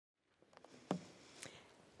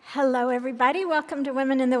Hello, everybody. Welcome to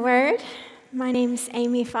Women in the Word. My name's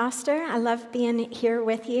Amy Foster. I love being here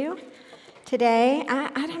with you today.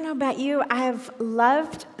 I don't know about you. I've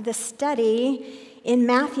loved the study in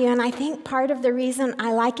Matthew, and I think part of the reason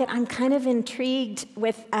I like it, I'm kind of intrigued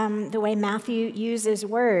with the way Matthew uses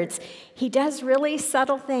words. He does really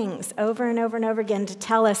subtle things over and over and over again to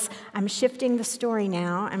tell us, I'm shifting the story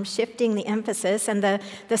now, I'm shifting the emphasis, and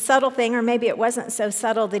the subtle thing, or maybe it wasn't so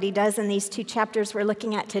subtle that he does in these two chapters we're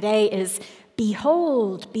looking at today, is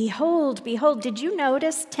behold, behold, behold. Did you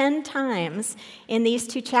notice 10 times in these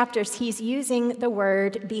two chapters he's using the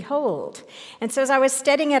word behold? And so as I was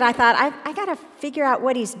studying it, I thought, I got to figure out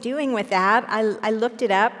what he's doing with that. I looked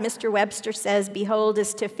it up. Mr. Webster says, behold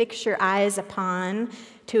is to fix your eyes upon,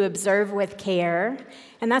 to observe with care.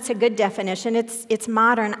 And that's a good definition. It's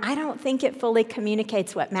modern. I don't think it fully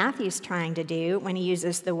communicates what Matthew's trying to do when he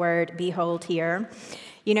uses the word behold here.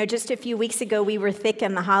 You know, just a few weeks ago, we were thick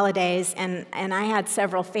in the holidays, and I had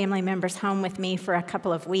several family members home with me for a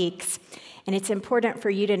couple of weeks. And it's important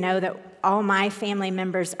for you to know that all my family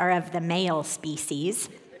members are of the male species.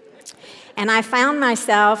 And I found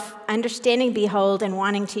myself understanding behold and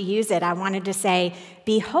wanting to use it. I wanted to say,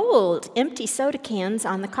 behold, empty soda cans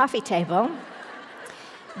on the coffee table.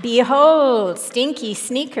 Behold, stinky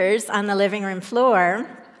sneakers on the living room floor.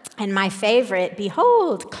 And my favorite,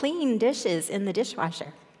 behold, clean dishes in the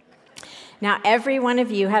dishwasher. Now, every one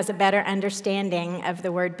of you has a better understanding of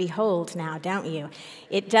the word behold now, don't you?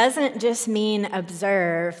 It doesn't just mean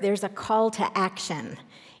observe. There's a call to action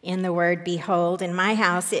in the word behold. In my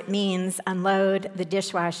house, it means unload the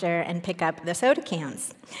dishwasher and pick up the soda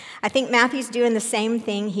cans. I think Matthew's doing the same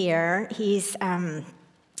thing here.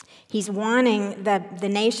 He's wanting the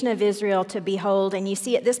nation of Israel to behold, and you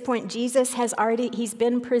see at this point, Jesus he's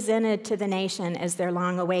been presented to the nation as their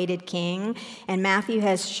long-awaited king, and Matthew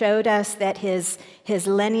has showed us that his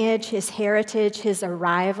lineage, his heritage, his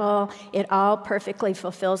arrival, it all perfectly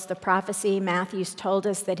fulfills the prophecy. Matthew's told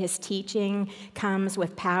us that his teaching comes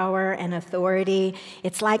with power and authority.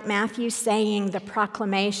 It's like Matthew saying, the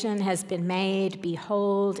proclamation has been made,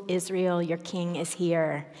 behold, Israel, your king is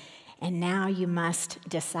here. And now you must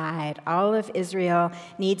decide. All of Israel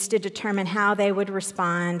needs to determine how they would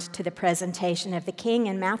respond to the presentation of the king.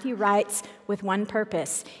 And Matthew writes with one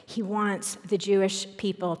purpose. He wants the Jewish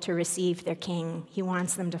people to receive their king. He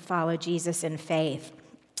wants them to follow Jesus in faith.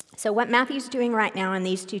 So what Matthew's doing right now in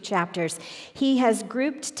these two chapters, he has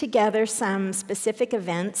grouped together some specific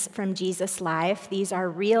events from Jesus' life. These are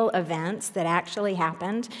real events that actually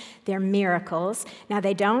happened. They're miracles. Now,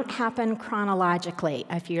 they don't happen chronologically.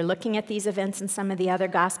 If you're looking at these events in some of the other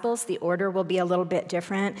Gospels, the order will be a little bit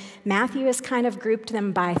different. Matthew has kind of grouped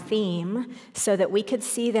them by theme so that we could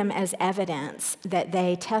see them as evidence that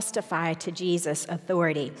they testify to Jesus'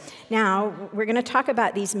 authority. Now, we're going to talk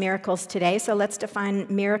about these miracles today, so let's define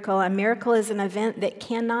miracle. A miracle is an event that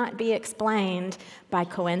cannot be explained by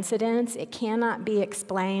coincidence. It cannot be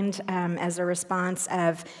explained as a response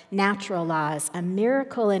of natural laws. A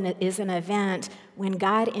miracle is an event when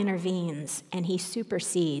God intervenes and he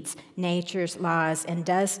supersedes nature's laws and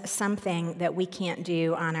does something that we can't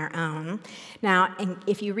do on our own. Now,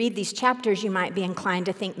 if you read these chapters, you might be inclined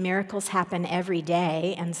to think miracles happen every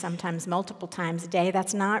day and sometimes multiple times a day.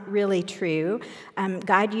 That's not really true.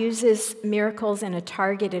 God uses miracles in a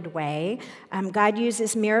targeted way. God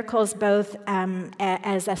uses miracles both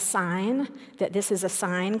as a sign, that this is a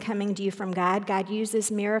sign coming to you from God. God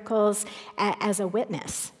uses miracles as a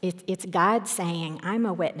witness. It's God saying, I'm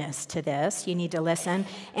a witness to this. You need to listen.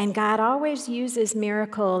 And God always uses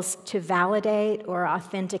miracles to validate or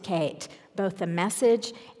authenticate both the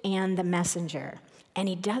message and the messenger. And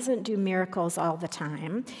he doesn't do miracles all the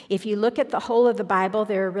time. If you look at the whole of the Bible,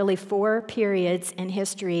 there are really 4 periods in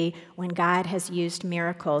history when God has used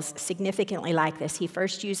miracles significantly like this. He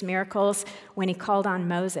first used miracles when he called on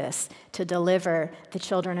Moses to deliver the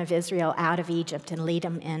children of Israel out of Egypt and lead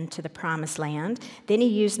them into the promised land. Then he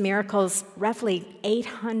used miracles roughly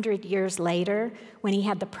 800 years later when he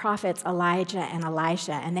had the prophets Elijah and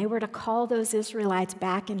Elisha, and they were to call those Israelites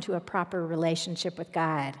back into a proper relationship with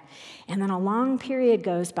God. And then a long period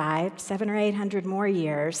goes by, 700 or 800 more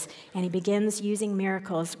years, and he begins using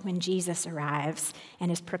miracles when Jesus arrives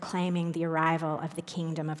and is proclaiming the arrival of the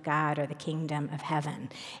kingdom of God or the kingdom of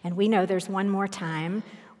heaven. And we know there's one more time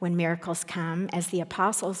when miracles come, as the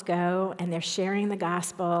apostles go and they're sharing the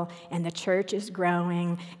gospel and the church is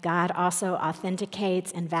growing. God also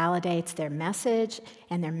authenticates and validates their message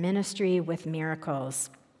and their ministry with miracles.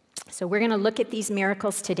 So we're going to look at these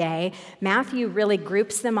miracles today. Matthew really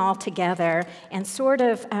groups them all together and sort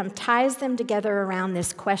of ties them together around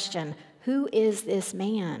this question, Who is this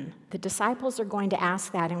man? The disciples are going to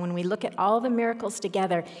ask that, and when we look at all the miracles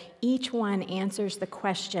together, each one answers the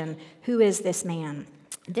question, who is this man?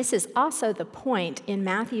 This is also the point in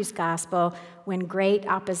Matthew's gospel when great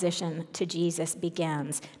opposition to Jesus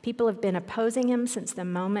begins. People have been opposing him since the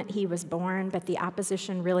moment he was born, but the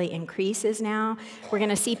opposition really increases now. We're going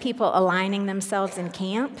to see people aligning themselves in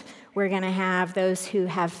camp. We're going to have those who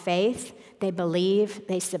have faith. They believe,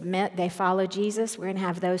 they submit, they follow Jesus. We're going to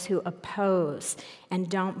have those who oppose and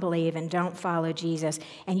don't believe and don't follow Jesus.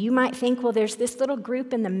 And you might think, well, there's this little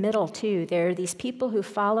group in the middle too. There are these people who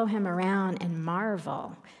follow him around and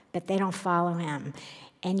marvel, but they don't follow him.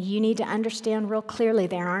 And you need to understand real clearly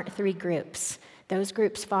there aren't three groups. Those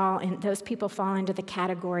people fall into the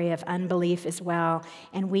category of unbelief as well,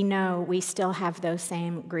 and we know we still have those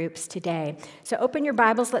same groups today. So open your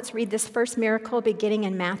Bibles, let's read this first miracle beginning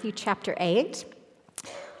in Matthew chapter 8.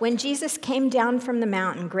 When Jesus came down from the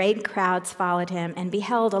mountain, great crowds followed him, and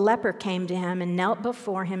behold, a leper came to him and knelt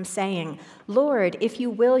before him, saying, Lord, if you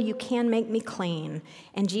will, you can make me clean.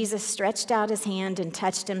 And Jesus stretched out his hand and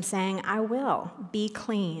touched him, saying, I will, be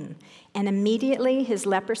clean. And immediately his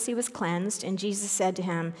leprosy was cleansed, and Jesus said to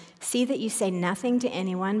him, See that you say nothing to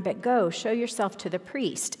anyone, but go, show yourself to the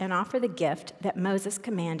priest, and offer the gift that Moses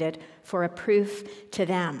commanded for a proof to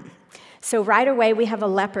them. So right away, we have a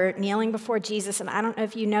leper kneeling before Jesus, and I don't know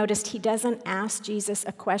if you noticed, he doesn't ask Jesus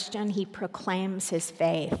a question, he proclaims his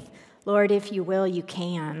faith. Lord, if you will, you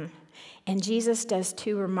can. And Jesus does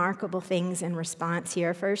two remarkable things in response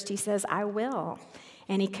here. First, he says, I will.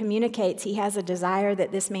 And he communicates he has a desire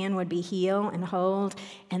that this man would be healed and whole.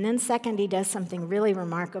 And then second, he does something really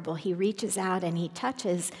remarkable. He reaches out and he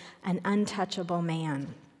touches an untouchable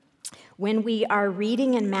man. When we are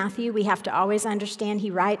reading in Matthew, we have to always understand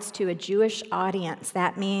he writes to a Jewish audience.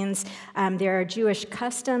 That means there are Jewish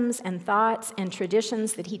customs and thoughts and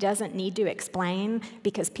traditions that he doesn't need to explain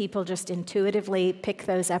because people just intuitively pick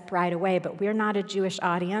those up right away. But we're not a Jewish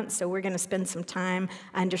audience, so we're going to spend some time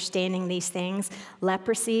understanding these things.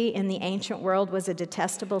 Leprosy in the ancient world was a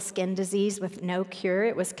detestable skin disease with no cure.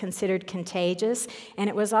 It was considered contagious, and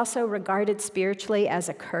it was also regarded spiritually as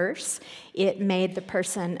a curse. It made the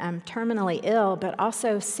person terminally ill, but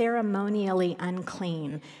also ceremonially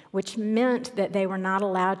unclean, which meant that they were not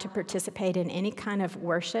allowed to participate in any kind of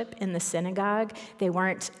worship in the synagogue. They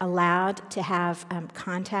weren't allowed to have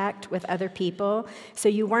contact with other people. So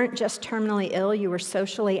you weren't just terminally ill, you were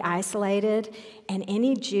socially isolated. And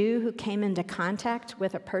any Jew who came into contact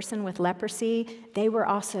with a person with leprosy, they were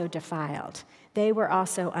also defiled. They were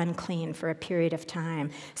also unclean for a period of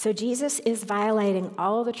time. So Jesus is violating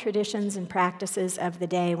all the traditions and practices of the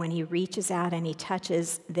day when he reaches out and he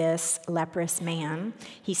touches this leprous man.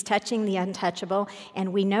 He's touching the untouchable,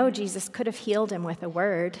 and we know Jesus could have healed him with a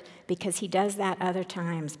word because he does that other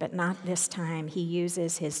times, but not this time. He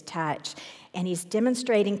uses his touch. And he's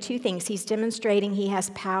demonstrating two things. He's demonstrating he has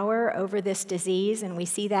power over this disease, and we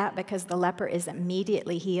see that because the leper is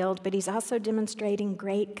immediately healed, but he's also demonstrating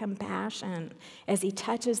great compassion as he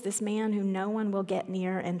touches this man who no one will get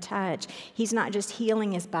near and touch. He's not just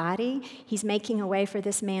healing his body, he's making a way for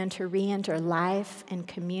this man to re-enter life and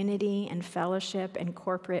community and fellowship and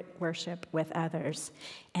corporate worship with others.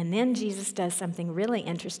 And then Jesus does something really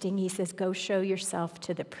interesting. He says, go show yourself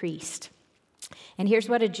to the priest. And here's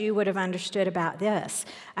what a Jew would have understood about this.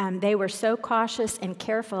 They were so cautious and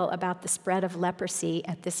careful about the spread of leprosy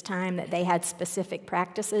at this time that they had specific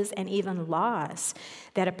practices and even laws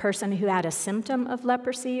that a person who had a symptom of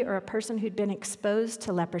leprosy or a person who'd been exposed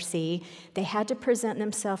to leprosy, they had to present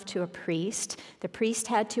themselves to a priest. The priest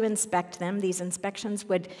had to inspect them. These inspections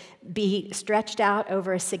would be stretched out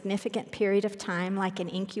over a significant period of time, like an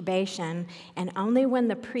incubation, and only when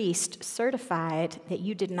the priest certified that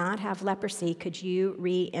you did not have leprosy could you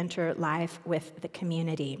re-enter life with the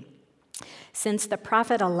community. Since the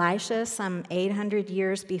prophet Elisha, some 800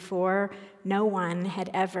 years before, no one had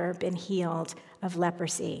ever been healed of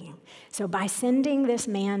leprosy. So by sending this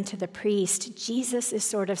man to the priest, Jesus is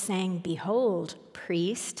sort of saying, behold,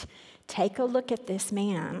 priest, take a look at this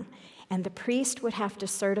man. And the priest would have to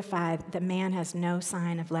certify the man has no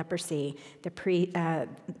sign of leprosy.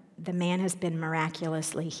 The man has been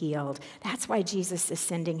miraculously healed. That's why Jesus is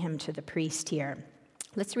sending him to the priest here.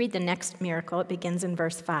 Let's read the next miracle. It begins in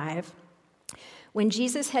verse 5. When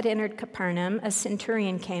Jesus had entered Capernaum, a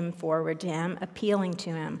centurion came forward to him, appealing to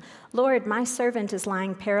him, "Lord, my servant is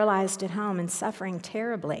lying paralyzed at home and suffering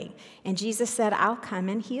terribly." And Jesus said, "I'll come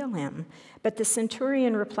and heal him." But the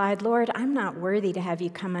centurion replied, "Lord, I'm not worthy to have you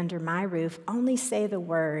come under my roof. Only say the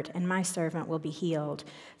word, and my servant will be healed.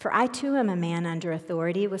 For I too am a man under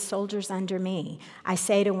authority, with soldiers under me. I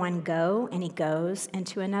say to one, 'Go,' and he goes, and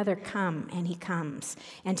to another, 'Come,' and he comes.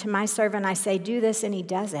 And to my servant I say, 'Do this,' and he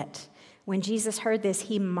does it." When Jesus heard this,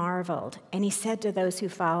 he marveled, and he said to those who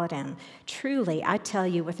followed him, "Truly, I tell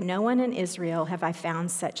you, with no one in Israel have I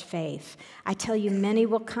found such faith. I tell you, many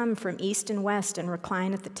will come from east and west and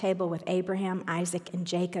recline at the table with Abraham, Isaac, and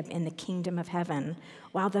Jacob in the kingdom of heaven,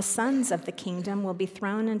 while the sons of the kingdom will be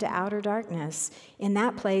thrown into outer darkness. In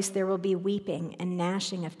that place there will be weeping and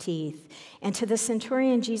gnashing of teeth." And to the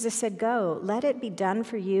centurion, Jesus said, "Go, let it be done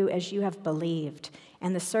for you as you have believed."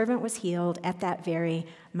 And the servant was healed at that very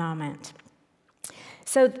moment.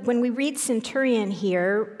 So when we read centurion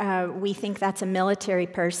here, we think that's a military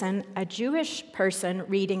person. A Jewish person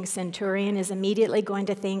reading centurion is immediately going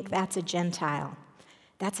to think that's a Gentile.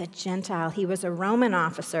 That's a Gentile. He was a Roman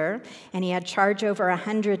officer, and he had charge over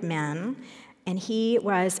 100 men. And he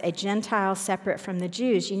was a Gentile separate from the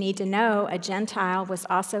Jews. You need to know a Gentile was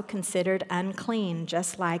also considered unclean,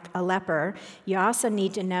 just like a leper. You also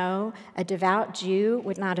need to know a devout Jew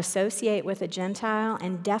would not associate with a Gentile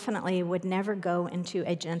and definitely would never go into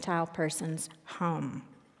a Gentile person's home.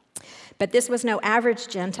 But this was no average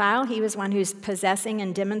Gentile. He was one who's possessing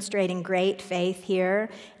and demonstrating great faith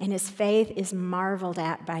here, and his faith is marveled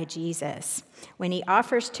at by Jesus. When he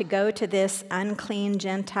offers to go to this unclean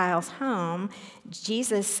Gentile's home,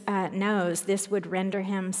 Jesus knows this would render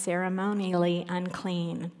him ceremonially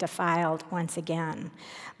unclean, defiled once again.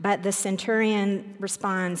 But the centurion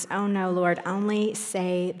responds, "Oh no, Lord, only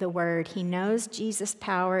say the word." He knows Jesus'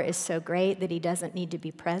 power is so great that he doesn't need to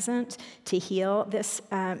be present to heal this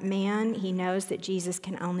man. He knows that Jesus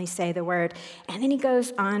can only say the word. And then he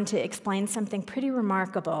goes on to explain something pretty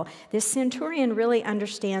remarkable. This centurion really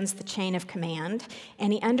understands the chain of command,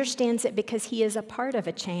 and he understands it because he is a part of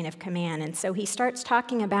a chain of command. And so he starts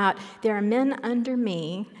talking about, there are men under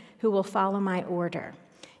me who will follow my order,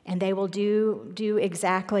 and they will do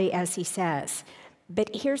exactly as he says.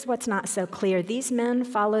 But here's what's not so clear. These men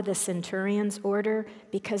follow the centurion's order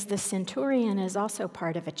because the centurion is also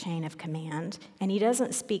part of a chain of command, and he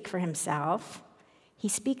doesn't speak for himself. He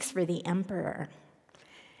speaks for the emperor.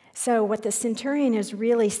 So what the centurion is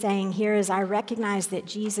really saying here is, I recognize that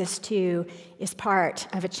Jesus, too, is part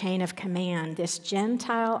of a chain of command. This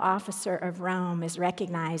Gentile officer of Rome is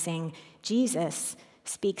recognizing Jesus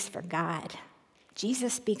speaks for God.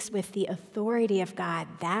 Jesus speaks with the authority of God.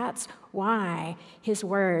 That's why his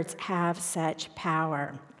words have such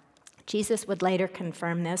power. Jesus would later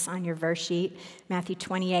confirm this on your verse sheet. Matthew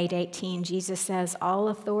 28:18, Jesus says, "All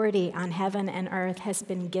authority on heaven and earth has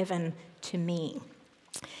been given to me."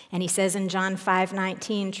 And he says in John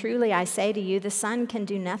 5:19, "Truly I say to you, the Son can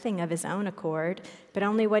do nothing of his own accord, but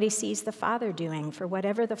only what he sees the Father doing. For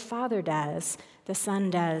whatever the Father does, the Son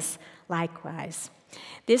does likewise."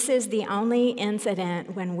 This is the only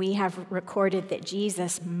incident when we have recorded that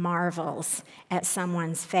Jesus marvels at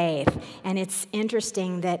someone's faith. And it's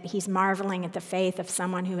interesting that he's marveling at the faith of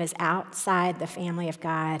someone who is outside the family of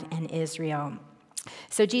God and Israel.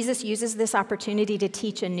 So Jesus uses this opportunity to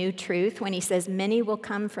teach a new truth when he says, "Many will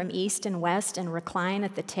come from east and west and recline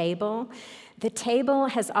at the table." The table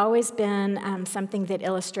has always been something that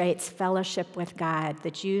illustrates fellowship with God.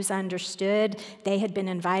 The Jews understood they had been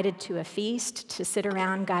invited to a feast to sit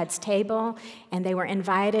around God's table, and they were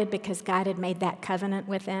invited because God had made that covenant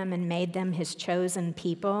with them and made them his chosen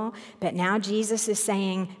people. But now Jesus is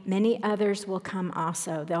saying many others will come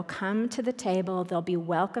also. They'll come to the table. They'll be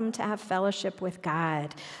welcome to have fellowship with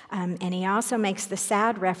God. And he also makes the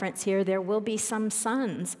sad reference here, there will be some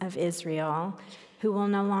sons of Israel who will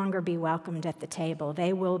no longer be welcomed at the table.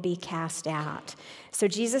 They will be cast out. So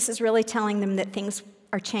Jesus is really telling them that things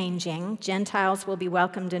are changing. Gentiles will be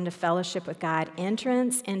welcomed into fellowship with God.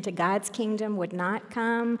 Entrance into God's kingdom would not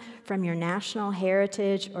come from your national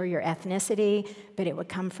heritage or your ethnicity, but it would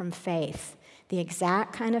come from faith, the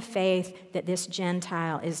exact kind of faith that this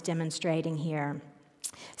Gentile is demonstrating here.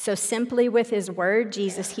 So simply with his word,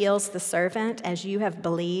 Jesus heals the servant, as you have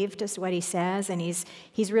believed, is what he says. And he's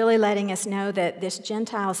really letting us know that this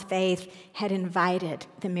Gentile's faith had invited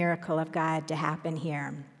the miracle of God to happen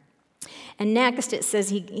here. And next, it says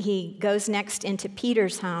he goes next into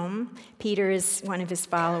Peter's home. Peter is one of his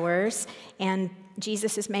followers, and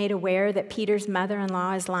Jesus is made aware that Peter's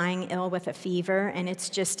mother-in-law is lying ill with a fever, and it's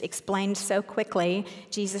just explained so quickly.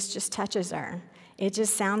 Jesus just touches her. It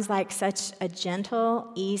just sounds like such a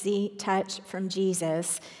gentle, easy touch from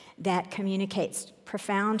Jesus that communicates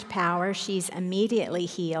profound power. She's immediately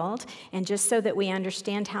healed. And just so that we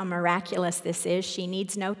understand how miraculous this is, she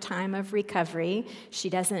needs no time of recovery. She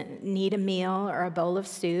doesn't need a meal or a bowl of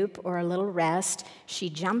soup or a little rest. She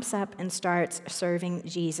jumps up and starts serving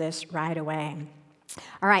Jesus right away.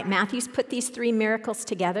 All right, Matthew's put these three miracles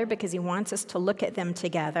together because he wants us to look at them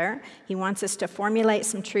together. He wants us to formulate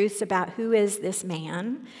some truths about who is this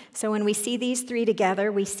man. So when we see these three together,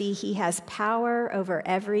 we see he has power over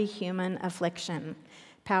every human affliction.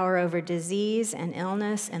 Power over disease and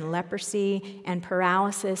illness and leprosy and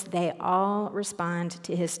paralysis. They all respond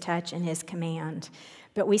to his touch and his command.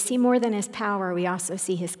 But we see more than his power, we also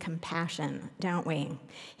see his compassion, don't we?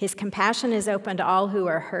 His compassion is open to all who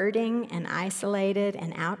are hurting and isolated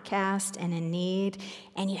and outcast and in need.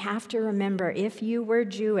 And you have to remember, if you were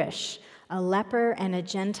Jewish, a leper and a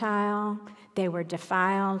Gentile, they were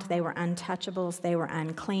defiled, they were untouchables, they were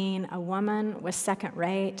unclean. A woman was second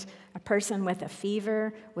rate. A person with a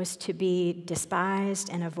fever was to be despised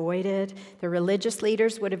and avoided. The religious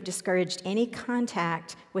leaders would have discouraged any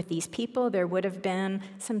contact with these people. There would have been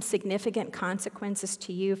some significant consequences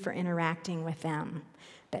to you for interacting with them.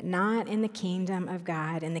 But not in the kingdom of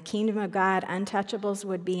God. In the kingdom of God, untouchables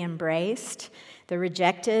would be embraced. The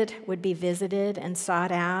rejected would be visited and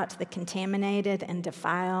sought out. The contaminated and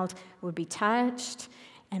defiled would be touched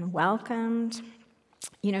and welcomed.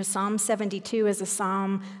 You know, Psalm 72 is a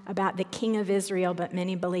psalm about the king of Israel, but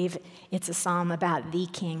many believe it's a psalm about the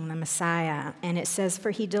king, the Messiah. And it says, "For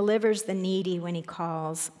he delivers the needy when he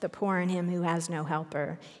calls, the poor and him who has no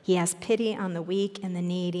helper. He has pity on the weak and the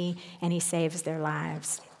needy, and he saves their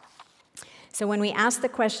lives." So when we ask the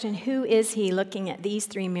question, who is he, looking at these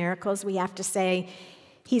three miracles, we have to say,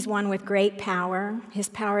 he's one with great power. His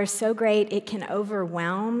power is so great it can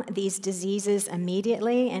overwhelm these diseases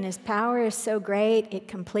immediately, and his power is so great it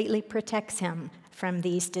completely protects him from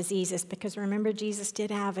these diseases. Because remember, Jesus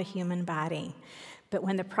did have a human body. But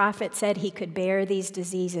when the prophet said he could bear these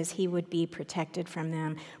diseases, he would be protected from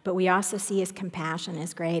them. But we also see his compassion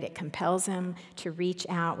is great. It compels him to reach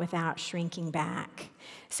out without shrinking back.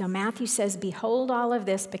 So Matthew says, behold all of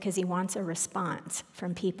this, because he wants a response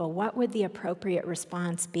from people. What would the appropriate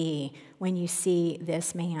response be when you see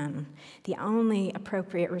this man? The only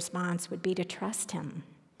appropriate response would be to trust him.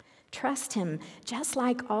 Trust him, just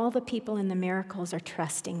like all the people in the miracles are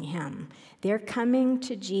trusting him. They're coming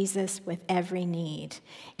to Jesus with every need.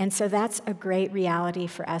 And so that's a great reality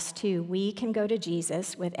for us too. We can go to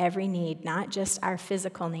Jesus with every need, not just our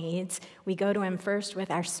physical needs. We go to him first with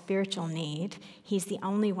our spiritual need. He's the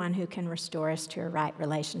only one who can restore us to a right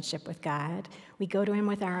relationship with God. We go to him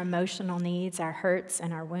with our emotional needs, our hurts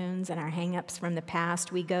and our wounds and our hang-ups from the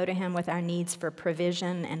past. We go to him with our needs for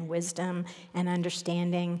provision and wisdom and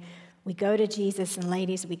understanding. We go to Jesus, and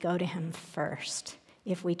ladies, we go to him first.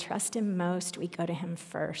 If we trust him most, we go to him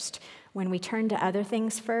first. When we turn to other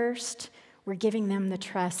things first, we're giving them the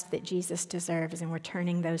trust that Jesus deserves, and we're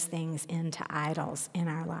turning those things into idols in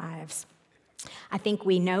our lives. I think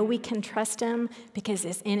we know we can trust him because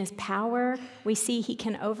it's in his power. We see he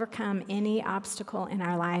can overcome any obstacle in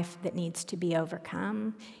our life that needs to be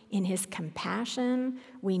overcome. In his compassion,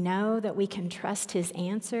 we know that we can trust his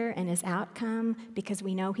answer and his outcome because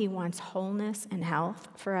we know he wants wholeness and health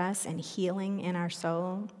for us and healing in our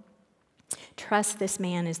soul. Trust this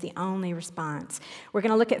man is the only response. We're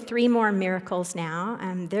going to look at three more miracles now.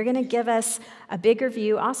 They're going to give us a bigger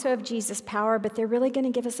view also of Jesus' power, but they're really going to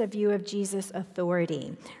give us a view of Jesus'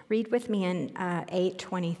 authority. Read with me in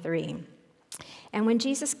 8:23. And when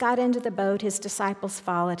Jesus got into the boat, his disciples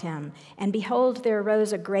followed him. And behold, there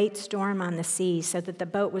arose a great storm on the sea, so that the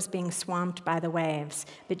boat was being swamped by the waves.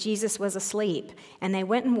 But Jesus was asleep. And they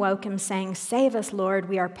went and woke him, saying, "Save us, Lord,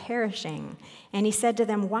 we are perishing." And he said to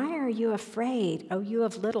them, "Why are you afraid, O you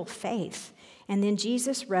of little faith?" And then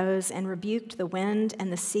Jesus rose and rebuked the wind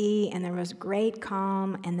and the sea, and there was great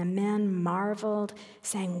calm, and the men marveled,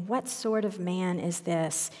 saying, "What sort of man is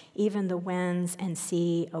this? Even the winds and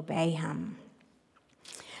sea obey him."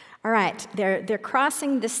 All right, they're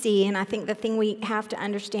crossing the sea, and I think the thing we have to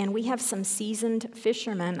understand, we have some seasoned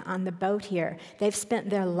fishermen on the boat here. They've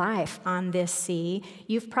spent their life on this sea.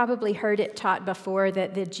 You've probably heard it taught before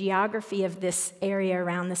that the geography of this area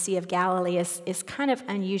around the Sea of Galilee is kind of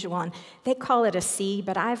unusual, and they call it a sea,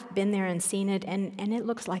 but I've been there and seen it, and it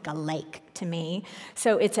looks like a lake to me.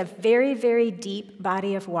 So it's a very, very deep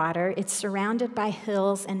body of water. It's surrounded by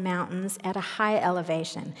hills and mountains at a high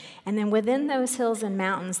elevation. And then within those hills and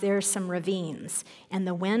mountains, there are some ravines. And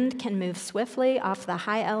the wind can move swiftly off the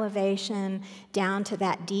high elevation down to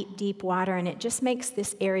that deep, deep water. And it just makes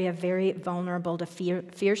this area very vulnerable to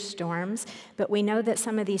fierce storms. But we know that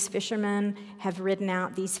some of these fishermen have ridden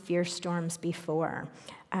out these fierce storms before.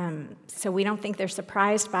 So we don't think they're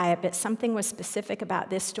surprised by it, but something was specific about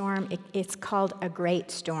this storm. It's called a great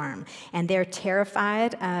storm, and they're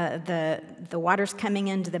terrified. The water's coming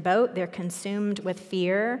into the boat. They're consumed with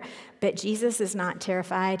fear, but Jesus is not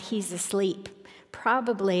terrified. He's asleep,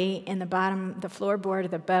 probably in the floorboard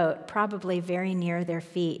of the boat, probably very near their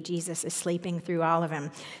feet. Jesus is sleeping through all of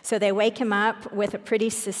them. So they wake him up with a pretty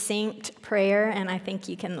succinct prayer, and I think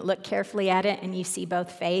you can look carefully at it, and you see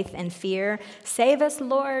both faith and fear. Save us,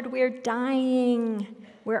 Lord, we're dying.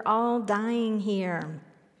 We're all dying here.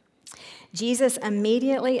 Jesus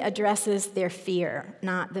immediately addresses their fear,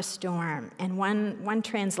 not the storm. And one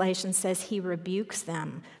translation says he rebukes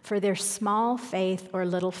them for their small faith or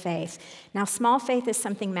little faith. Now, small faith is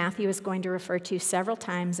something Matthew is going to refer to several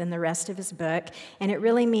times in the rest of his book, and it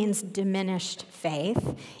really means diminished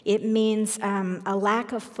faith. It means a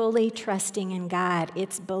lack of fully trusting in God.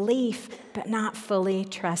 It's belief, but not fully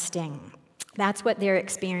trusting. That's what their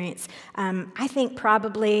experience. I think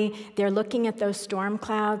probably they're looking at those storm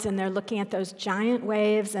clouds and they're looking at those giant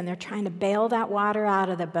waves and they're trying to bail that water out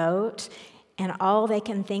of the boat, and all they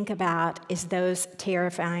can think about is those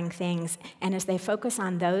terrifying things. And as they focus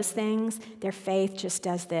on those things, their faith just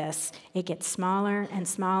does this. It gets smaller and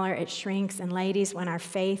smaller. It shrinks. And ladies, when our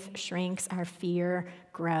faith shrinks, our fear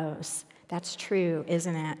grows. That's true,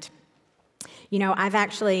 isn't it? You know, I've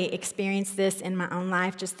actually experienced this in my own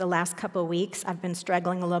life just the last couple of weeks. I've been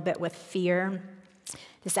struggling a little bit with fear.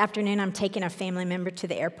 This afternoon, I'm taking a family member to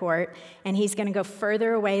the airport, and he's going to go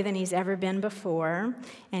further away than he's ever been before,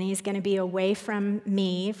 and he's going to be away from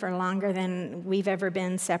me for longer than we've ever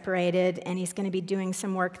been separated, and he's going to be doing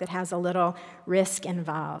some work that has a little risk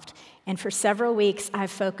involved. And for several weeks,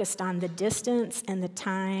 I've focused on the distance and the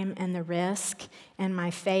time and the risk, and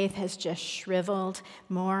my faith has just shriveled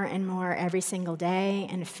more and more every single day,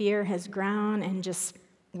 and fear has grown and just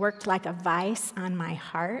worked like a vice on my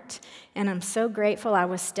heart. And I'm so grateful I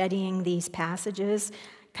was studying these passages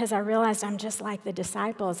because I realized I'm just like the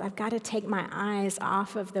disciples. I've got to take my eyes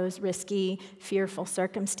off of those risky, fearful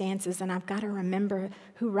circumstances, and I've got to remember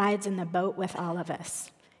who rides in the boat with all of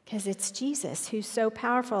us. Because it's Jesus who's so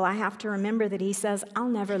powerful. I have to remember that he says, I'll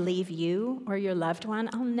never leave you or your loved one.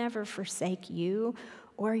 I'll never forsake you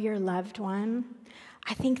or your loved one.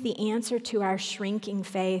 I think the answer to our shrinking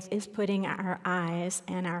faith is putting our eyes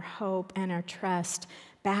and our hope and our trust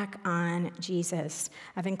back on Jesus.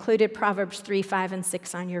 I've included Proverbs 3, 5, and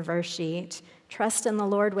 6 on your verse sheet. Trust in the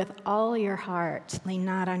Lord with all your heart. Lean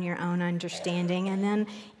not on your own understanding. And then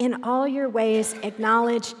in all your ways,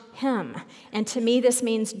 acknowledge him. And to me, this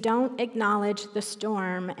means don't acknowledge the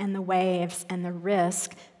storm and the waves and the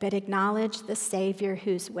risk, but acknowledge the Savior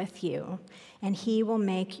who's with you. And he will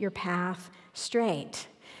make your path straight.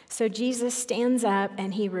 So Jesus stands up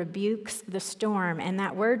and he rebukes the storm. And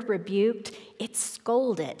that word rebuked, it's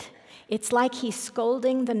scolded. It's like he's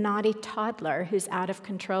scolding the naughty toddler who's out of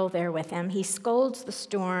control there with him. He scolds the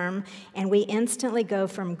storm, and we instantly go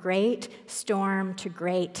from great storm to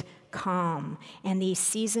great calm. And these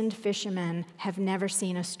seasoned fishermen have never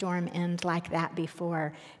seen a storm end like that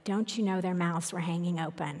before. Don't you know their mouths were hanging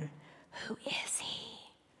open? Who is he?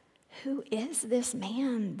 Who is this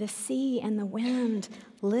man? The sea and the wind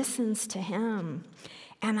listens to him.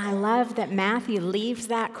 And I love that Matthew leaves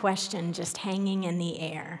that question just hanging in the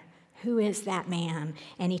air. Who is that man?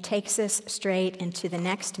 And he takes us straight into the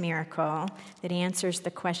next miracle that answers the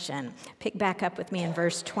question. Pick back up with me in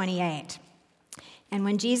verse 28. And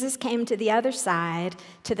when Jesus came to the other side,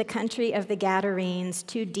 to the country of the Gadarenes,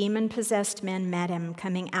 2 demon-possessed men met him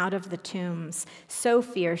coming out of the tombs, so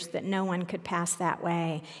fierce that no one could pass that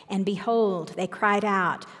way. And behold, they cried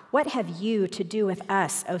out, "What have you to do with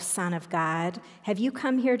us, O Son of God? Have you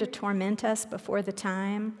come here to torment us before the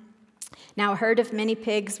time?" Now a herd of many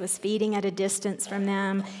pigs was feeding at a distance from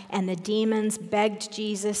them, and the demons begged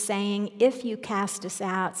Jesus, saying, "If you cast us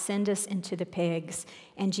out, send us into the pigs."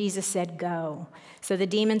 And Jesus said, "Go." So the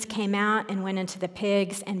demons came out and went into the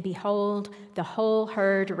pigs, and behold, the whole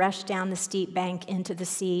herd rushed down the steep bank into the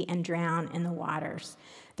sea and drowned in the waters.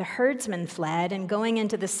 The herdsmen fled, and going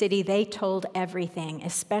into the city, they told everything,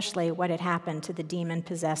 especially what had happened to the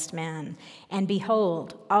demon-possessed men. And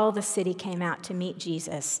behold, all the city came out to meet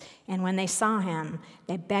Jesus, and when they saw him,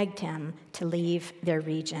 they begged him to leave their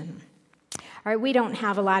region. All right, we don't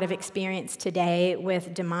have a lot of experience today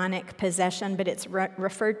with demonic possession, but it's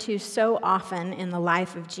referred to so often in the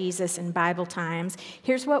life of Jesus in Bible times.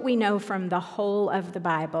 Here's what we know from the whole of the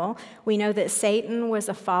Bible. We know that Satan was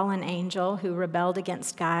a fallen angel who rebelled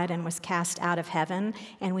against God and was cast out of heaven,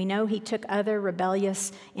 and we know he took other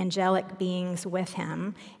rebellious angelic beings with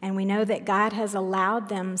him, and we know that God has allowed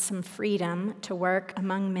them some freedom to work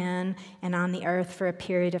among men and on the earth for a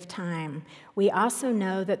period of time. We also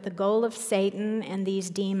know that the goal of Satan and these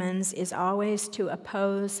demons is always to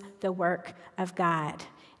oppose the work of God,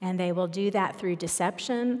 and they will do that through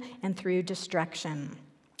deception and through destruction.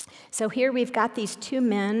 So here we've got these two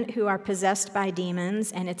men who are possessed by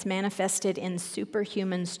demons, and it's manifested in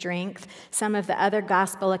superhuman strength. Some of the other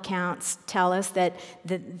gospel accounts tell us that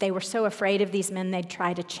they were so afraid of these men, they'd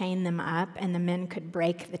try to chain them up, and the men could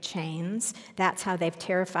break the chains. That's how they've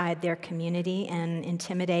terrified their community and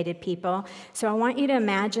intimidated people. So I want you to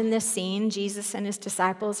imagine this scene. Jesus and his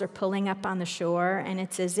disciples are pulling up on the shore, and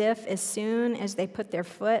it's as if as soon as they put their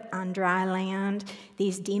foot on dry land,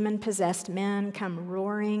 these demon-possessed men come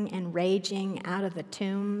roaring and raging out of the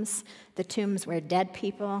tombs where dead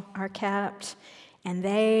people are kept, and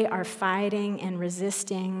they are fighting and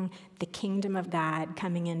resisting the kingdom of God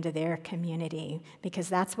coming into their community, because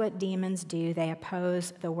that's what demons do. They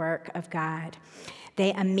oppose the work of God.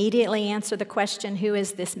 They immediately answer the question, who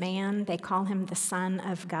is this man? They call him the Son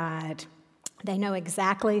of God. They know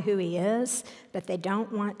exactly who he is, but they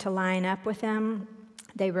don't want to line up with him.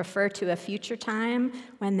 They refer to a future time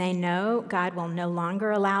when they know God will no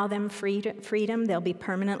longer allow them freedom. They'll be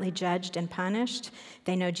permanently judged and punished.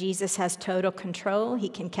 They know Jesus has total control. He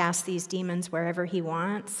can cast these demons wherever he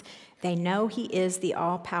wants. They know he is the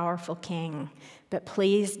all-powerful King. But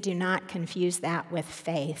please do not confuse that with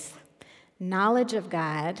faith. Knowledge of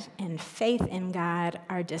God and faith in God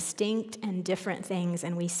are distinct and different things,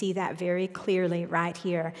 and we see that very clearly right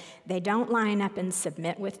here. They don't line up and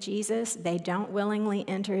submit with Jesus. They don't willingly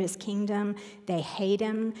enter his kingdom. They hate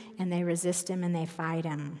him, and they resist him, and they fight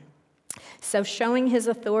him. So showing his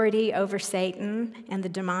authority over Satan and the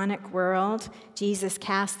demonic world, Jesus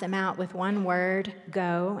cast them out with one word,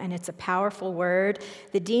 go, and it's a powerful word.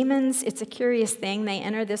 The demons, it's a curious thing. They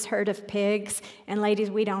enter this herd of pigs, and ladies,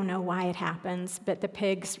 we don't know why it happens, but the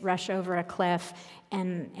pigs rush over a cliff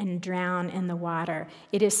and drown in the water.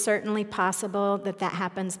 It is certainly possible that that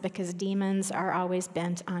happens because demons are always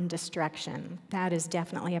bent on destruction. That is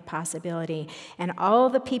definitely a possibility. And all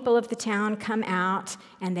the people of the town come out,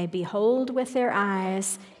 and they behold with their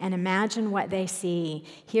eyes and imagine what they see.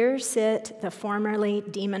 Here sit the formerly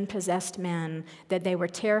demon-possessed men that they were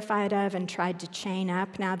terrified of and tried to chain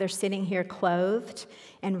up. Now they're sitting here clothed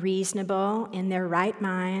and reasonable in their right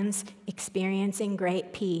minds, experiencing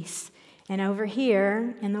great peace. And over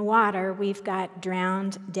here in the water, we've got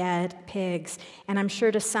drowned, dead pigs. And I'm sure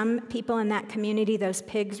to some people in that community, those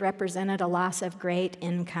pigs represented a loss of great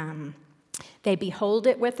income. They behold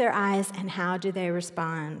it with their eyes, and how do they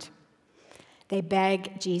respond? They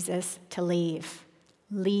beg Jesus to leave.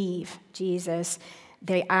 Leave, Jesus.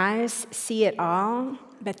 Their eyes see it all,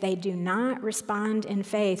 but they do not respond in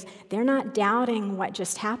faith. They're not doubting what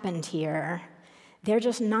just happened here. They're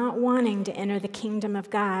just not wanting to enter the kingdom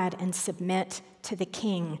of God and submit to the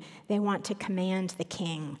king. They want to command the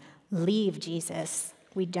king. Leave, Jesus.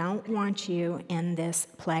 We don't want you in this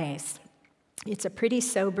place. It's a pretty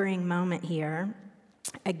sobering moment here.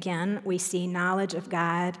 Again, we see knowledge of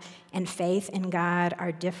God and faith in God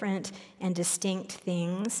are different and distinct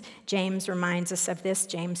things. James reminds us of this.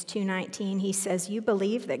 James 2:19, he says, "You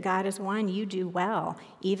believe that God is one, you do well.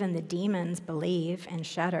 Even the demons believe and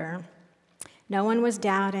shudder." No one was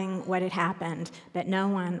doubting what had happened, but no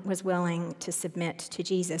one was willing to submit to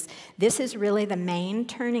Jesus. This is really the main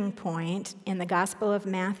turning point in the Gospel of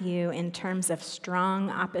Matthew in terms of strong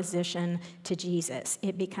opposition to Jesus.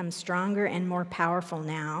 It becomes stronger and more powerful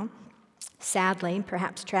now. Sadly,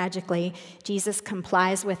 perhaps tragically, Jesus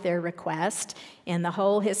complies with their request. In the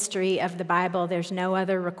whole history of the Bible, there's no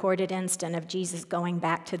other recorded instant of Jesus going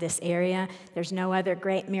back to this area. There's no other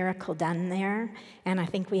great miracle done there. And I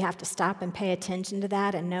think we have to stop and pay attention to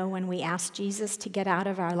that and know when we ask Jesus to get out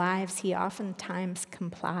of our lives, he oftentimes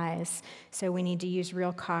complies. So we need to use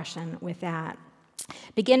real caution with that.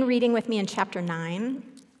 Begin reading with me in chapter 9.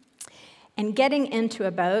 And getting into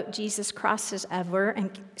a boat, Jesus crossed over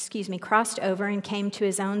and came to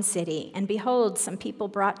his own city. And behold, some people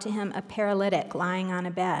brought to him a paralytic lying on a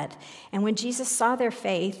bed. And when Jesus saw their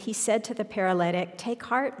faith, he said to the paralytic, "Take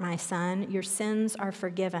heart, my son, your sins are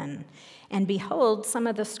forgiven." And behold, some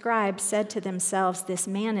of the scribes said to themselves, "This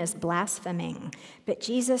man is blaspheming." But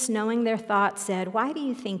Jesus, knowing their thoughts, said, "Why do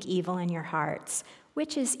you think evil in your hearts?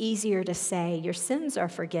 Which is easier to say, 'Your sins are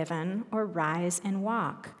forgiven,' or 'Rise and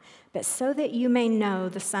walk'? But so that you may know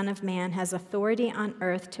the Son of Man has authority on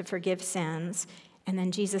earth to forgive sins." And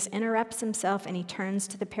then Jesus interrupts himself and he turns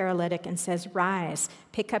to the paralytic and says, "Rise,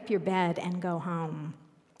 pick up your bed and go home."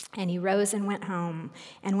 And he rose and went home.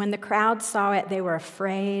 And when the crowd saw it, they were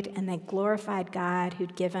afraid, and they glorified God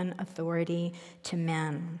who'd given authority to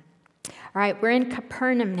men. All right, we're in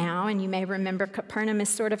Capernaum now, and you may remember Capernaum is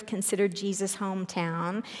sort of considered Jesus'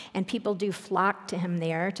 hometown, and people do flock to him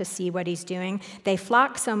there to see what he's doing. They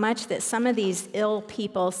flock so much that some of these ill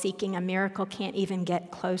people seeking a miracle can't even get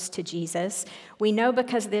close to Jesus. We know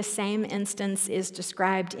because this same instance is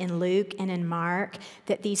described in Luke and in Mark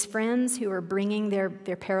that these friends who are bringing their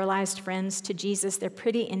paralyzed friends to Jesus, they're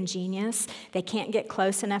pretty ingenious. They can't get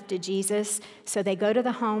close enough to Jesus, so they go to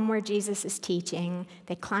the home where Jesus is teaching.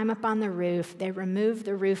 They climb up on the roof, they remove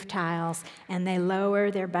the roof tiles, and they lower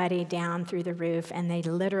their buddy down through the roof, and they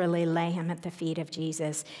literally lay him at the feet of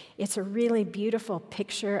Jesus. It's a really beautiful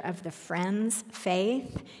picture of the friends'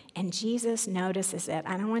 faith, and Jesus notices it.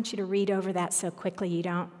 I don't want you to read over that so quickly you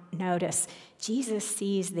don't notice. Jesus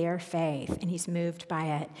sees their faith, and he's moved by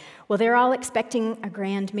it. Well, they're all expecting a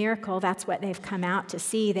grand miracle. That's what they've come out to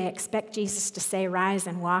see. They expect Jesus to say, "Rise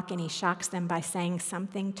and walk," and he shocks them by saying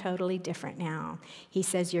something totally different now. He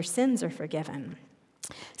says, "Your sins are forgiven."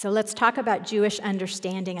 So let's talk about Jewish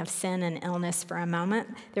understanding of sin and illness for a moment.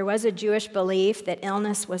 There was a Jewish belief that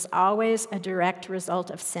illness was always a direct result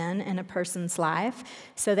of sin in a person's life.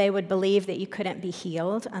 So they would believe that you couldn't be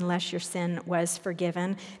healed unless your sin was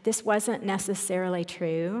forgiven. This wasn't necessarily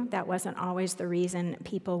true. That wasn't always the reason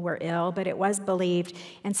people were ill, but it was believed.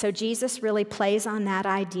 And so Jesus really plays on that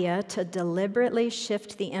idea to deliberately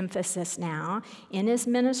shift the emphasis now. In his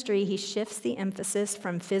ministry, he shifts the emphasis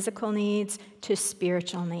from physical needs to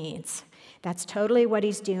spiritual needs. That's totally what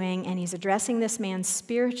he's doing, and he's addressing this man's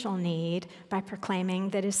spiritual need by proclaiming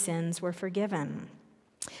that his sins were forgiven.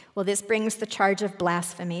 Well, this brings the charge of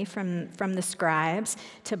blasphemy from the scribes.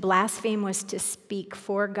 To blaspheme was to speak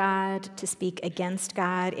for God, to speak against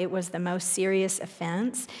God. It was the most serious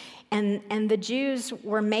offense. And the Jews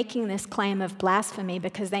were making this claim of blasphemy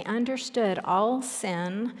because they understood all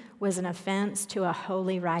sin was an offense to a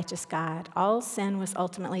holy, righteous God. All sin was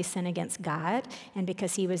ultimately sin against God, and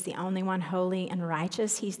because he was the only one holy and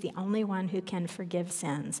righteous, he's the only one who can forgive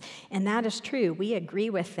sins. And that is true. We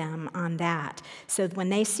agree with them on that. So when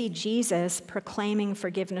they see Jesus proclaiming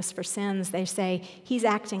forgiveness for sins, they say, he's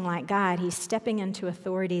acting like God. He's stepping into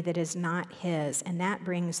authority that is not his, and that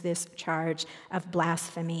brings this charge of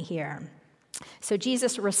blasphemy here. So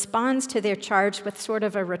Jesus responds to their charge with sort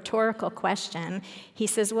of a rhetorical question. He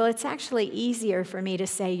says, well, it's actually easier for me to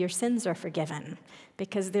say your sins are forgiven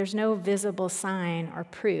because there's no visible sign or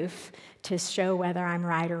proof to show whether I'm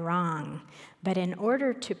right or wrong. But in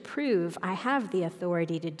order to prove I have the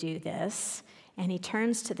authority to do this, and he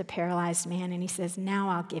turns to the paralyzed man and he says, now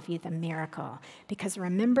I'll give you the miracle. Because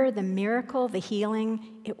remember, the miracle, the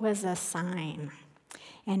healing, it was a sign.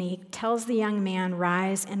 And he tells the young man,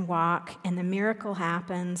 rise and walk, and the miracle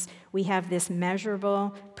happens. We have this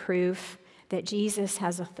measurable proof that Jesus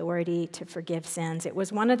has authority to forgive sins. It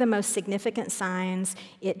was one of the most significant signs.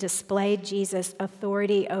 It displayed Jesus'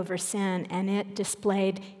 authority over sin, and it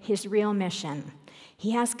displayed his real mission.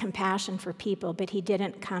 He has compassion for people, but he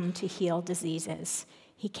didn't come to heal diseases.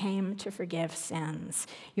 He came to forgive sins.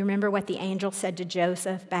 You remember what the angel said to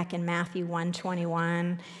Joseph back in Matthew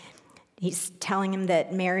 1:21? He's telling him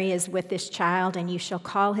that Mary is with this child, and you shall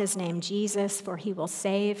call his name Jesus, for he will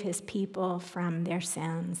save his people from their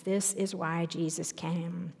sins. This is why Jesus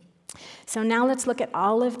came. So now let's look at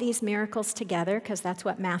all of these miracles together, because that's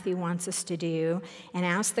what Matthew wants us to do, and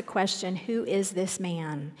ask the question, who is this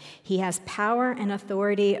man? He has power and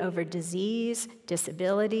authority over disease,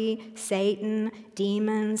 disability, Satan,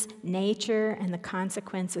 demons, nature, and the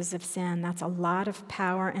consequences of sin. That's a lot of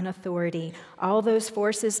power and authority. All those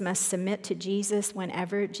forces must submit to Jesus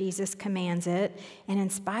whenever Jesus commands it, and in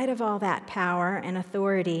spite of all that power and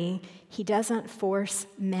authority, he doesn't force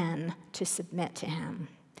men to submit to him.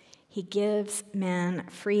 He gives men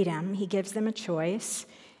freedom. He gives them a choice.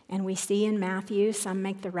 And we see in Matthew, some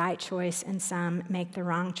make the right choice and some make the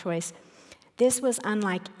wrong choice. This was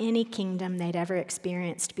unlike any kingdom they'd ever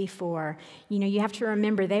experienced before. You know, you have to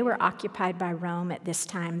remember, they were occupied by Rome at this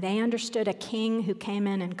time. They understood a king who came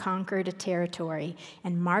in and conquered a territory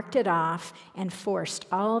and marked it off and forced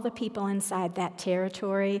all the people inside that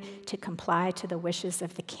territory to comply to the wishes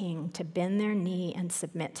of the king, to bend their knee and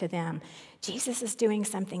submit to them. Jesus is doing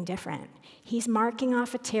something different. He's marking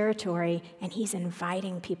off a territory and he's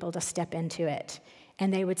inviting people to step into it.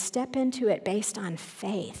 And they would step into it based on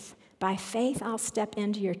faith, By faith, I'll step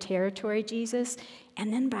into your territory, Jesus,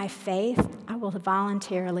 and then by faith, I will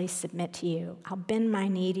voluntarily submit to you. I'll bend my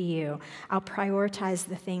knee to you. I'll prioritize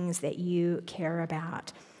the things that you care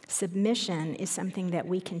about. Submission is something that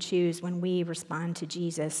we can choose when we respond to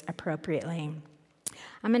Jesus appropriately.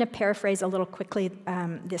 I'm going to paraphrase a little quickly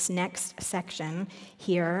this next section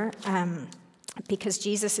here. Because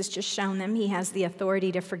Jesus has just shown them he has the authority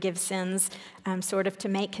to forgive sins, sort of to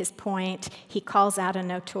make his point. He calls out a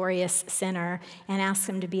notorious sinner and asks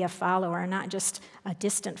him to be a follower, not just a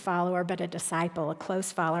distant follower, but a disciple, a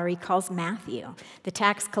close follower. He calls Matthew, the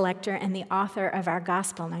tax collector and the author of our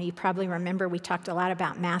gospel. Now, you probably remember we talked a lot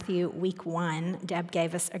about Matthew week 1. Deb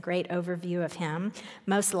gave us a great overview of him.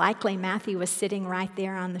 Most likely, Matthew was sitting right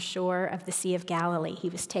there on the shore of the Sea of Galilee. He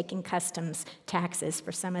was taking customs taxes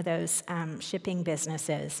for some of those shipping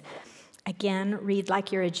businesses. Again, read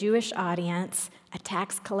like you're a Jewish audience. A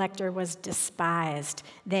tax collector was despised.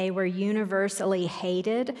 They were universally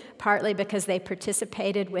hated, partly because they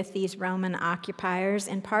participated with these Roman occupiers,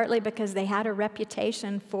 and partly because they had a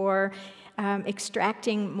reputation for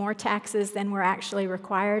extracting more taxes than were actually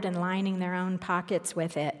required and lining their own pockets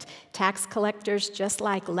with it. Tax collectors, just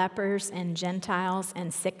like lepers and Gentiles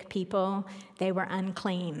and sick people, they were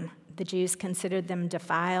unclean. The Jews considered them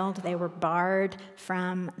defiled. They were barred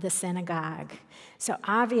from the synagogue. So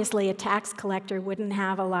obviously, a tax collector wouldn't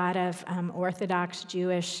have a lot of Orthodox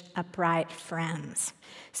Jewish upright friends.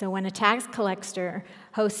 So when a tax collector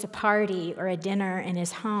hosts a party or a dinner in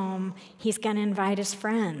his home, he's going to invite his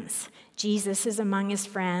friends. Jesus is among his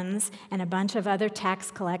friends, and a bunch of other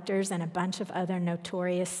tax collectors and a bunch of other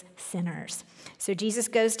notorious sinners. So Jesus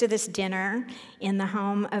goes to this dinner in the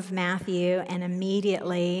home of Matthew, and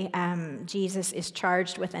immediately Jesus is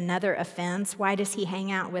charged with another offense. Why does he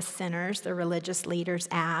hang out with sinners? The religious leaders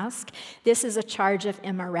ask. This is a charge of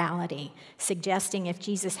immorality, suggesting if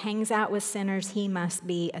Jesus hangs out with sinners, he must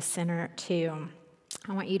be a sinner too.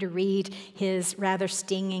 I want you to read his rather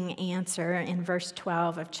stinging answer in verse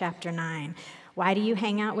 12 of chapter 9. Why do you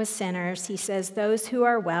hang out with sinners? He says, those who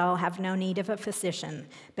are well have no need of a physician,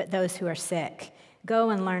 but those who are sick. Go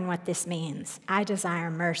and learn what this means. I desire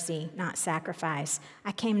mercy, not sacrifice.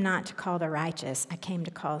 I came not to call the righteous. I came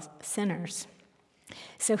to call sinners.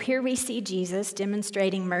 So here we see Jesus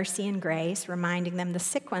demonstrating mercy and grace, reminding them the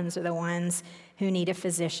sick ones are the ones who need a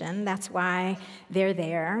physician. That's why they're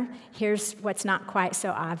there. Here's what's not quite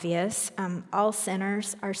so obvious. All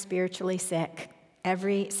sinners are spiritually sick.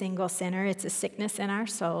 Every single sinner, it's a sickness in our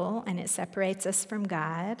soul, and it separates us from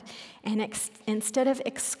God. And instead of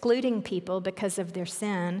excluding people because of their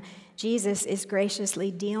sin, Jesus is graciously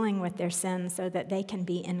dealing with their sin so that they can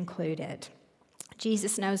be included.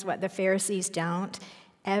 Jesus knows what the Pharisees don't.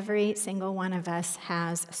 Every single one of us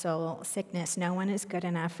has soul sickness. No one is good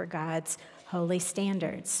enough for God's holy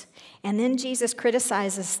standards. And then Jesus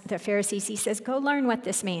criticizes the Pharisees. He says, go learn what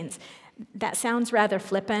this means. That sounds rather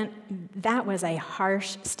flippant. That was a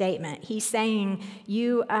harsh statement. He's saying,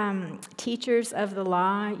 you teachers of the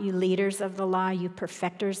law, you leaders of the law, you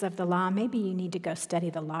perfecters of the law, maybe you need to go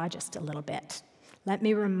study the law just a little bit. Let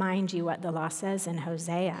me remind you what the law says in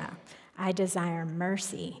Hosea. I desire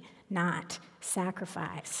mercy, not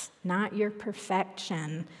sacrifice, not your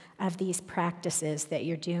perfection of these practices that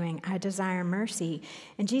you're doing. I desire mercy.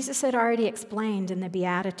 And Jesus had already explained in the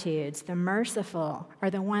Beatitudes, the merciful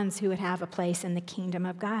are the ones who would have a place in the kingdom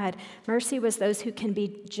of God. Mercy was those who can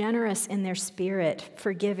be generous in their spirit,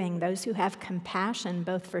 forgiving, those who have compassion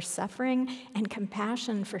both for suffering and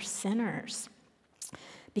compassion for sinners.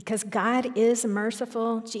 Because God is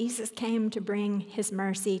merciful, Jesus came to bring his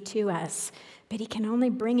mercy to us, but he can only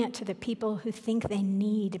bring it to the people who think they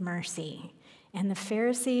need mercy. And the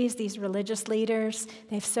Pharisees, these religious leaders,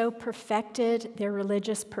 they've so perfected their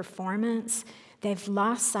religious performance, they've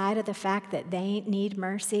lost sight of the fact that they need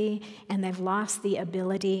mercy, and they've lost the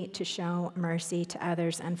ability to show mercy to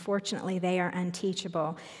others. Unfortunately, they are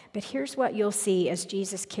unteachable. But here's what you'll see as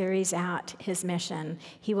Jesus carries out his mission.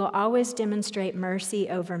 He will always demonstrate mercy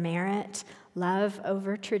over merit, love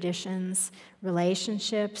over traditions,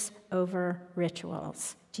 relationships over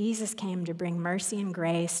rituals. Jesus came to bring mercy and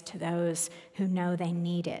grace to those who know they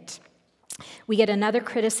need it. We get another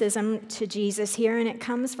criticism to Jesus here, and it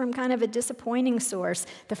comes from kind of a disappointing source.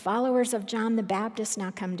 The followers of John the Baptist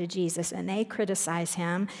now come to Jesus, and they criticize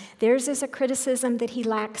him. Theirs is a criticism that he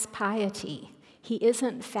lacks piety. He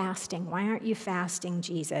isn't fasting. Why aren't you fasting,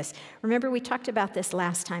 Jesus? Remember, we talked about this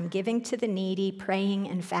last time. Giving to the needy, praying,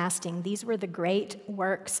 and fasting. These were the great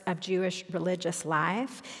works of Jewish religious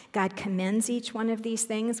life. God commends each one of these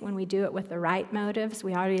things when we do it with the right motives.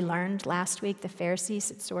 We already learned last week the Pharisees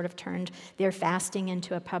had sort of turned their fasting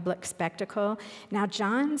into a public spectacle. Now,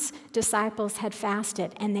 John's disciples had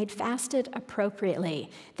fasted, and they'd fasted appropriately.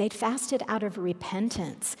 They'd fasted out of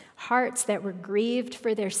repentance, hearts that were grieved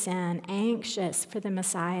for their sin, anxious for the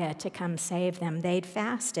Messiah to come save them. They'd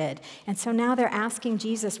fasted. And so now they're asking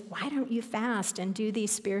Jesus, why don't you fast and do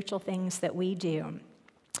these spiritual things that we do?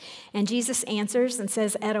 And Jesus answers and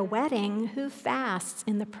says, at a wedding, who fasts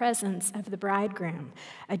in the presence of the bridegroom?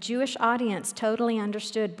 A Jewish audience totally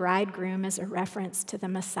understood bridegroom as a reference to the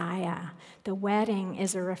Messiah. The wedding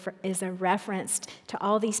is a reference to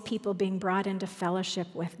all these people being brought into fellowship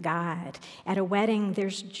with God. At a wedding,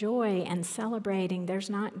 there's joy and celebrating. There's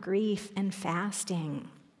not grief and fasting.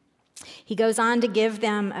 He goes on to give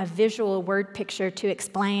them a visual word picture to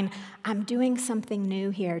explain, I'm doing something new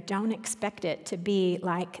here. Don't expect it to be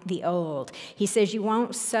like the old. He says you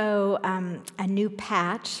won't sew a new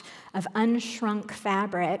patch of unshrunk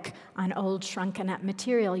fabric on old shrunken up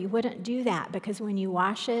material. You wouldn't do that because when you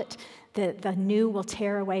wash it, the new will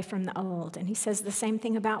tear away from the old. And he says the same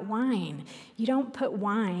thing about wine. You don't put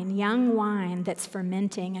wine, young wine that's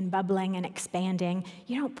fermenting and bubbling and expanding,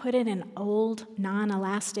 you don't put it in old,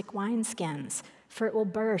 non-elastic wineskins, for it will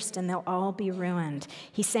burst and they'll all be ruined.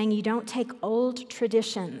 He's saying you don't take old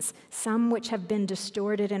traditions, some which have been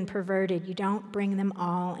distorted and perverted, you don't bring them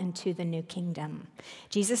all into the new kingdom.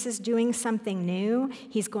 Jesus is doing something new.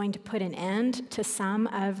 He's going to put an end to some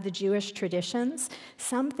of the Jewish traditions.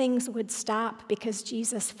 Some things would stop because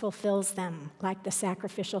Jesus fulfills them, like the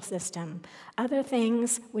sacrificial system. Other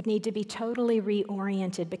things would need to be totally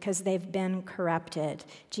reoriented because they've been corrupted.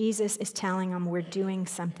 Jesus is telling them we're doing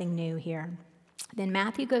something new here. Then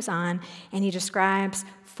Matthew goes on and he describes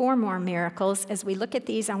 4 more miracles. As we look at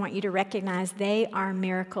these, I want you to recognize they are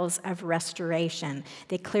miracles of restoration.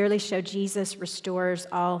 They clearly show Jesus restores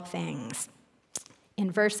all things.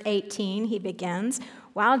 In verse 18, he begins,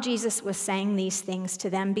 while Jesus was saying these things to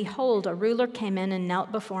them, behold, a ruler came in and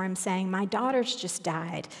knelt before him, saying, my daughter's just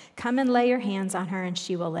died. Come and lay your hands on her, and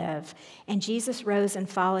she will live. And Jesus rose and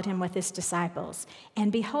followed him with his disciples.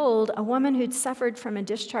 And behold, a woman who'd suffered from a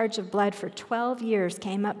discharge of blood for 12 years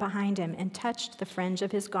came up behind him and touched the fringe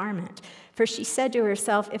of his garment. For she said to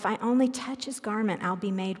herself, if I only touch his garment, I'll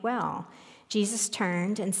be made well. Jesus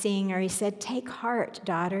turned, and seeing her, he said, take heart,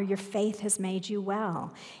 daughter, your faith has made you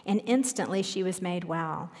well. And instantly she was made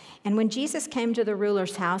well. And when Jesus came to the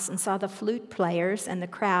ruler's house and saw the flute players and the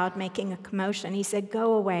crowd making a commotion, he said,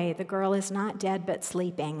 go away, the girl is not dead but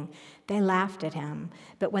sleeping. They laughed at him.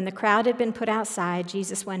 But when the crowd had been put outside,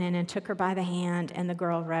 Jesus went in and took her by the hand, and the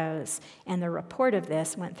girl rose. And the report of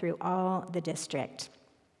this went through all the district.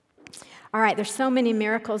 All right, there's so many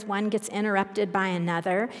miracles. One gets interrupted by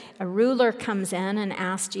another. A ruler comes in and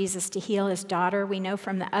asks Jesus to heal his daughter. We know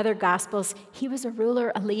from the other Gospels, he was a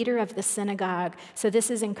ruler, a leader of the synagogue. So this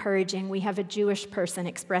is encouraging. We have a Jewish person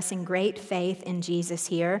expressing great faith in Jesus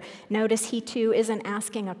here. Notice he too isn't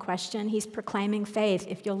asking a question. He's proclaiming faith.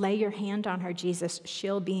 If you'll lay your hand on her, Jesus,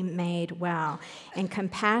 she'll be made well. And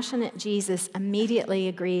compassionate Jesus immediately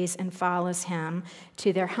agrees and follows him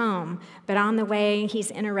to their home. But on the way, he's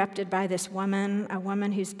interrupted by this woman, a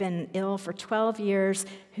woman who's been ill for 12 years,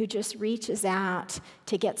 who just reaches out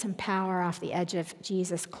to get some power off the edge of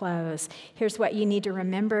Jesus' clothes. Here's what you need to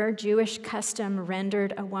remember. Jewish custom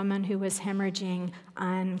rendered a woman who was hemorrhaging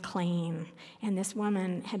unclean. And this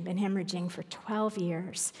woman had been hemorrhaging for 12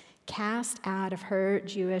 years. Cast out of her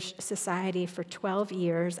Jewish society for 12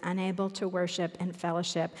 years, unable to worship and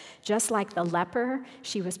fellowship. Just like the leper,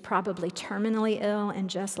 she was probably terminally ill, and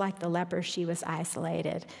just like the leper, she was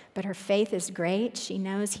isolated. But her faith is great. She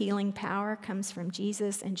knows healing power comes from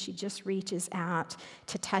Jesus, and she just reaches out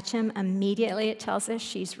to touch him. Immediately, it tells us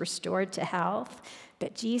she's restored to health.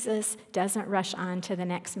 But Jesus doesn't rush on to the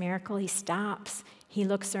next miracle. He stops. He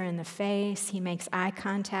looks her in the face, he makes eye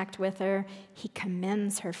contact with her, he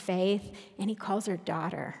commends her faith, and he calls her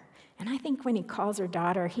daughter. And I think when he calls her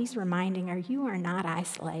daughter, he's reminding her, you are not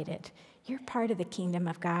isolated. You're part of the kingdom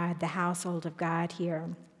of God, the household of God here.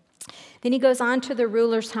 Then he goes on to the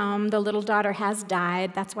ruler's home. The little daughter has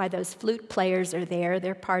died. That's why those flute players are there.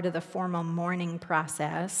 They're part of the formal mourning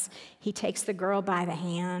process. He takes the girl by the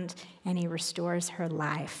hand, and he restores her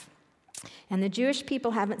life. And the Jewish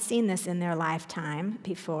people haven't seen this in their lifetime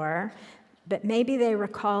before, but maybe they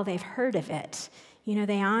recall they've heard of it. You know,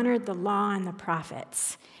 they honored the law and the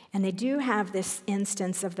prophets. And they do have this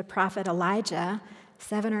instance of the prophet Elijah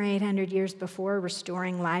 700 or 800 years before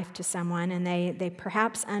restoring life to someone, and they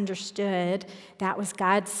perhaps understood that was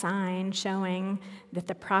God's sign showing that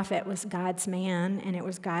the prophet was God's man and it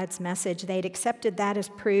was God's message. They'd accepted that as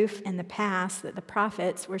proof in the past that the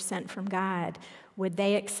prophets were sent from God. Would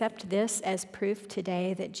they accept this as proof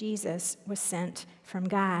today that Jesus was sent from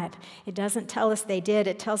God? It doesn't tell us they did,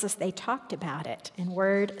 it tells us they talked about it, and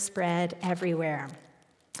word spread everywhere.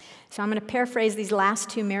 So I'm going to paraphrase these last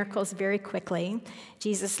two miracles very quickly.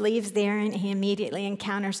 Jesus leaves there and he immediately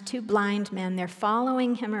encounters two blind men. They're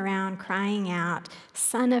following him around, crying out,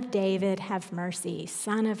 "Son of David, have mercy.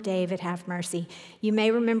 Son of David, have mercy." You may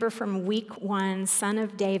remember from week 1, Son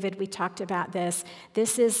of David, we talked about this.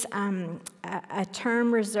 This is a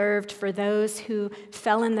term reserved for those who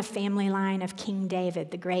fell in the family line of King David,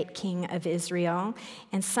 the great king of Israel.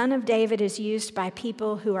 And Son of David is used by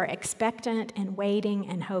people who are expectant and waiting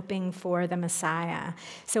and hoping for the Messiah.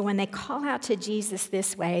 So when they call out to Jesus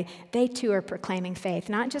this way, they too are proclaiming faith,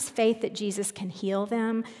 not just faith that Jesus can heal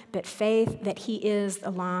them, but faith that he is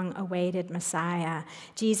the long-awaited Messiah.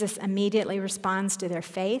 Jesus immediately responds to their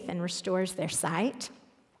faith and restores their sight.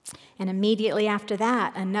 And immediately after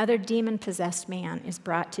that, another demon-possessed man is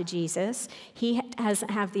brought to Jesus. He doesn't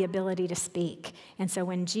have the ability to speak. And so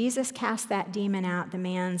when Jesus casts that demon out, the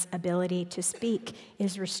man's ability to speak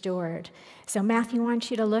is restored. So Matthew wants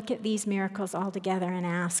you to look at these miracles all together and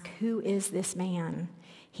ask, who is this man?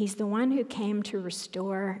 He's the one who came to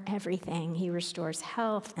restore everything. He restores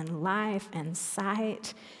health and life and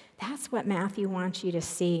sight. That's what Matthew wants you to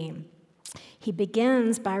see. He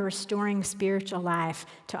begins by restoring spiritual life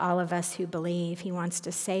to all of us who believe. He wants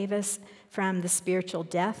to save us from the spiritual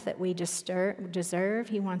death that we deserve.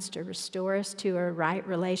 He wants to restore us to a right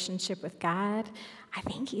relationship with God. I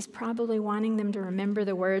think he's probably wanting them to remember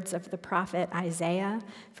the words of the prophet Isaiah.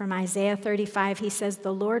 From Isaiah 35, he says,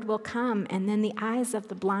 "The Lord will come, and then the eyes of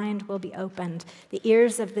the blind will be opened, the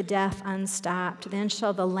ears of the deaf unstopped. Then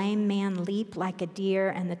shall the lame man leap like a deer,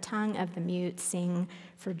 and the tongue of the mute sing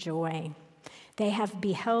for joy." They have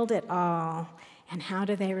beheld it all. And how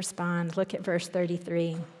do they respond? Look at verse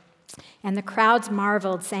 33. "And the crowds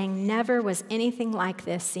marveled, saying, 'Never was anything like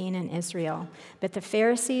this seen in Israel.' But the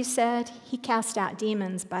Pharisees said, 'He cast out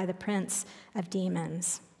demons by the prince of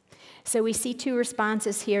demons.'" So we see two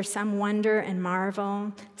responses here. Some wonder and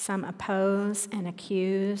marvel, some oppose and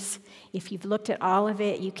accuse. If you've looked at all of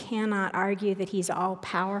it, you cannot argue that he's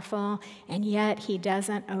all-powerful, and yet he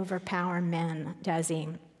doesn't overpower men, does he?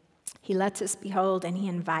 He lets us behold and he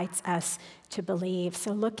invites us to believe.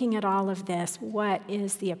 So looking at all of this, what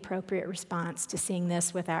is the appropriate response to seeing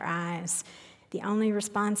this with our eyes? The only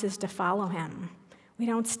response is to follow him. We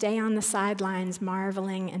don't stay on the sidelines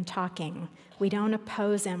marveling and talking. We don't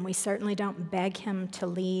oppose him. We certainly don't beg him to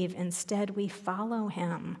leave. Instead, we follow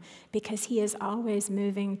him because he is always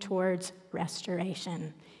moving towards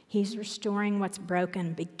restoration. He's restoring what's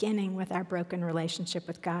broken, beginning with our broken relationship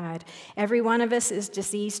with God. Every one of us is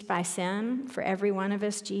diseased by sin. For every one of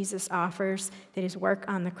us, Jesus offers that his work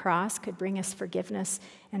on the cross could bring us forgiveness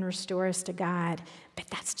and restore us to God. But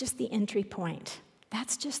that's just the entry point.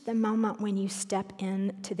 That's just the moment when you step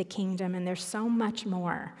into the kingdom, and there's so much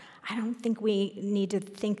more. I don't think we need to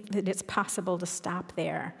think that it's possible to stop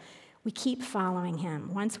there. We keep following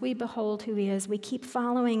him. Once we behold who he is, we keep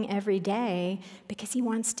following every day because he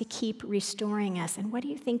wants to keep restoring us. And what do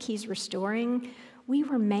you think he's restoring? We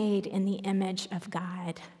were made in the image of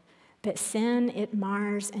God, but sin, it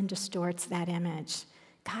mars and distorts that image.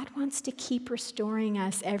 God wants to keep restoring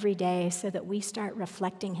us every day so that we start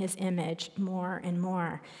reflecting his image more and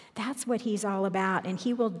more. That's what he's all about, and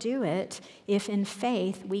he will do it if in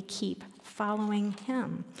faith we keep following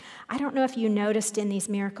him. I don't know if you noticed in these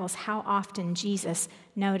miracles how often Jesus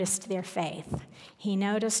noticed their faith. He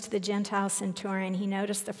noticed the Gentile centurion. He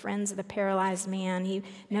noticed the friends of the paralyzed man. He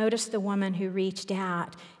noticed the woman who reached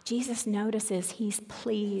out. Jesus notices, he's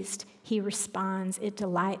pleased, he responds. It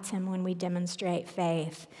delights him when we demonstrate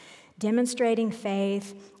faith. Demonstrating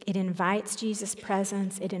faith, it invites Jesus'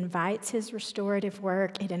 presence, it invites his restorative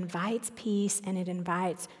work, it invites peace, and it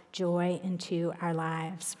invites joy into our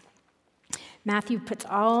lives. Matthew puts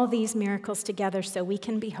all these miracles together so we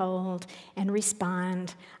can behold and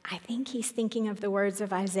respond. I think he's thinking of the words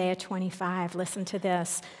of Isaiah 25. Listen to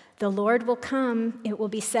this. "The Lord will come. It will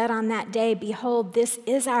be said on that day, 'Behold, this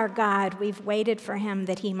is our God. We've waited for him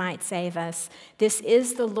that he might save us. This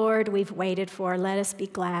is the Lord we've waited for. Let us be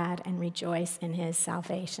glad and rejoice in his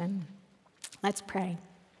salvation.'" Let's pray.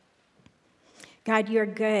 God, you're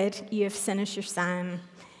good. You have sent us your Son.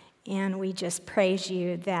 And we just praise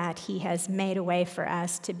you that he has made a way for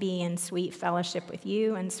us to be in sweet fellowship with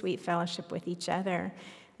you and sweet fellowship with each other.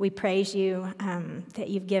 We praise you that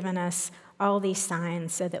you've given us all these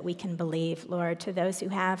signs so that we can believe, Lord. To those who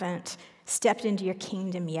haven't stepped into your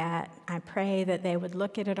kingdom yet, I pray that they would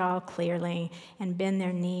look at it all clearly and bend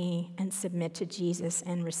their knee and submit to Jesus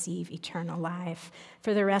and receive eternal life.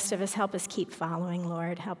 For the rest of us, help us keep following,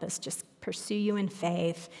 Lord. Help us just pursue you in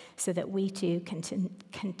faith so that we too can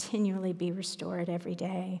continually be restored every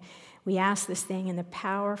day. We ask this thing in the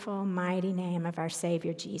powerful, mighty name of our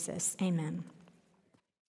Savior Jesus. Amen.